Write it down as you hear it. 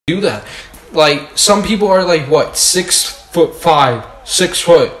do that. Like, some people are like, what, 6'5", 6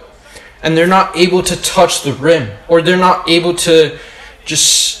 foot, and they're not able to touch the rim, or they're not able to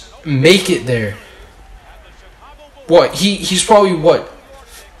just make it there. What, he's probably, what,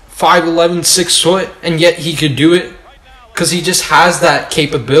 5'11", 6 foot, and yet he could do it? Because he just has that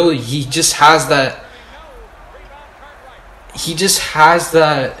capability. He just has that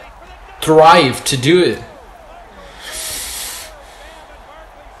drive to do it.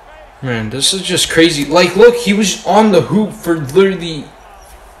 Man, this is just crazy. Like, look, he was on the hoop for literally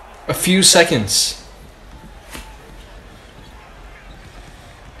a few seconds.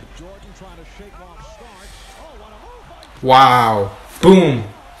 Wow. Boom.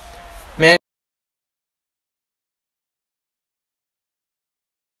 Man.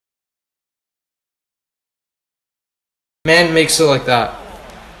 Man makes it like that.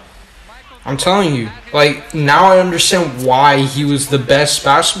 I'm telling you. Like, now I understand why he was the best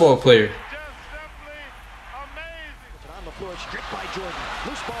basketball player.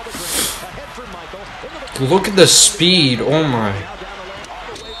 Look at the speed. Oh my.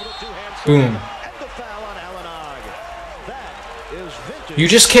 Boom. You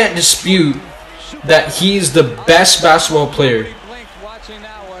just can't dispute that he's the best basketball player.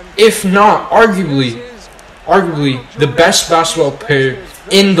 If not, arguably the best basketball player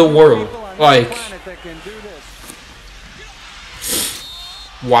in the world. Like,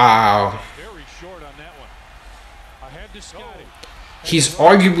 wow. He's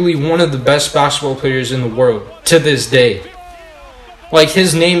arguably one of the best basketball players in the world to this day. Like,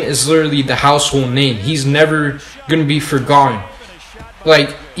 his name is literally the household name. He's never going to be forgotten.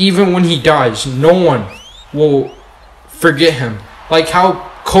 Like, even when he dies, no one will forget him. Like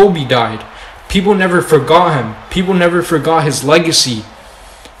how Kobe died. People never forgot him. People never forgot his legacy.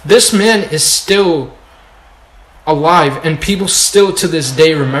 This man is still alive, and people still to this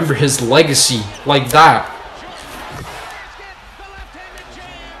day remember his legacy like that.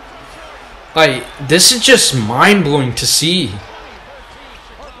 Like, this is just mind-blowing to see.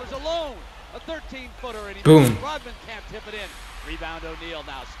 Boom.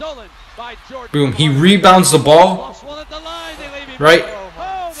 Boom. He rebounds the ball. Right?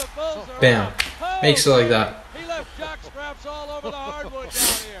 Bam. Makes it like that.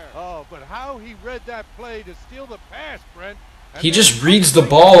 Oh, but how he read that play to steal the pass, Brent. He just reads the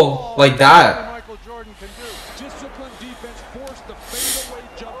ball like that.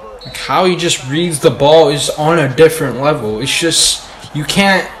 Like, how he just reads the ball is on a different level. It's just, you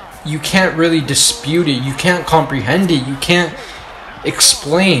can't really dispute it. You can't comprehend it. You can't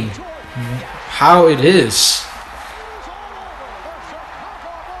explain how it is.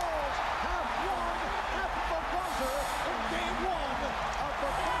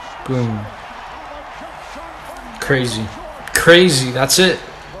 Boom. Crazy. Crazy. That's it.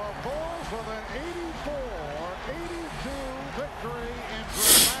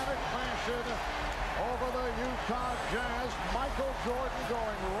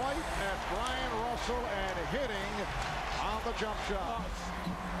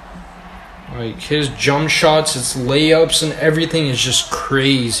 Like, his jump shots, his layups, and everything is just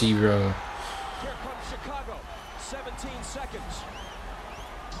crazy, bro. Here comes Chicago. 17 seconds.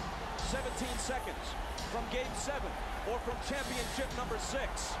 17 seconds from Game 7 or from championship number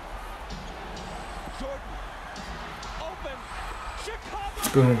 6. Jordan. Open.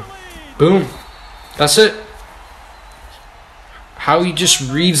 Chicago. Boom. Boom. That's it. How he just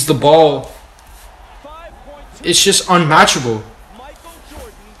reads the ball. It's just unmatchable.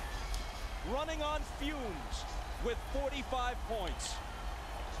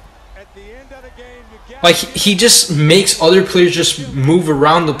 Like, he just makes other players just move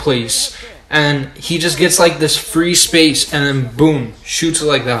around the place, and he just gets like this free space, and then boom, shoots it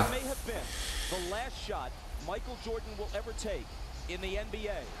like that.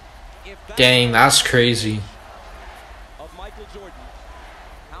 Dang, that's crazy.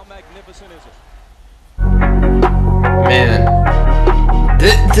 Man,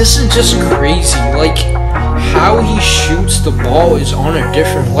 this is just crazy. Like, how he shoots the ball is on a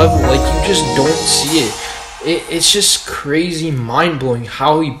different level. Like, you just don't see it. It's just crazy, mind-blowing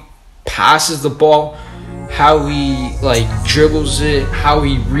how he passes the ball, how he like dribbles it, how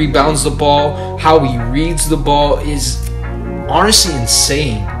he rebounds the ball, how he reads the ball is honestly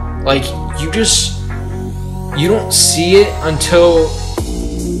insane. Like, you don't see it until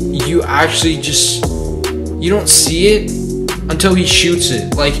you actually just, you don't see it until he shoots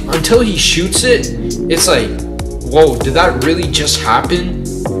it. Like, until he shoots it, it's like, whoa, did that really just happen?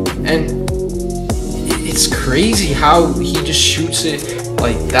 And it's crazy how he just shoots it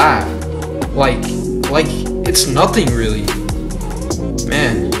like that. Like it's nothing really.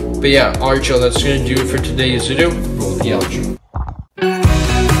 Man. But yeah, alright, y'all, that's gonna do it for today's video. Roll the outro.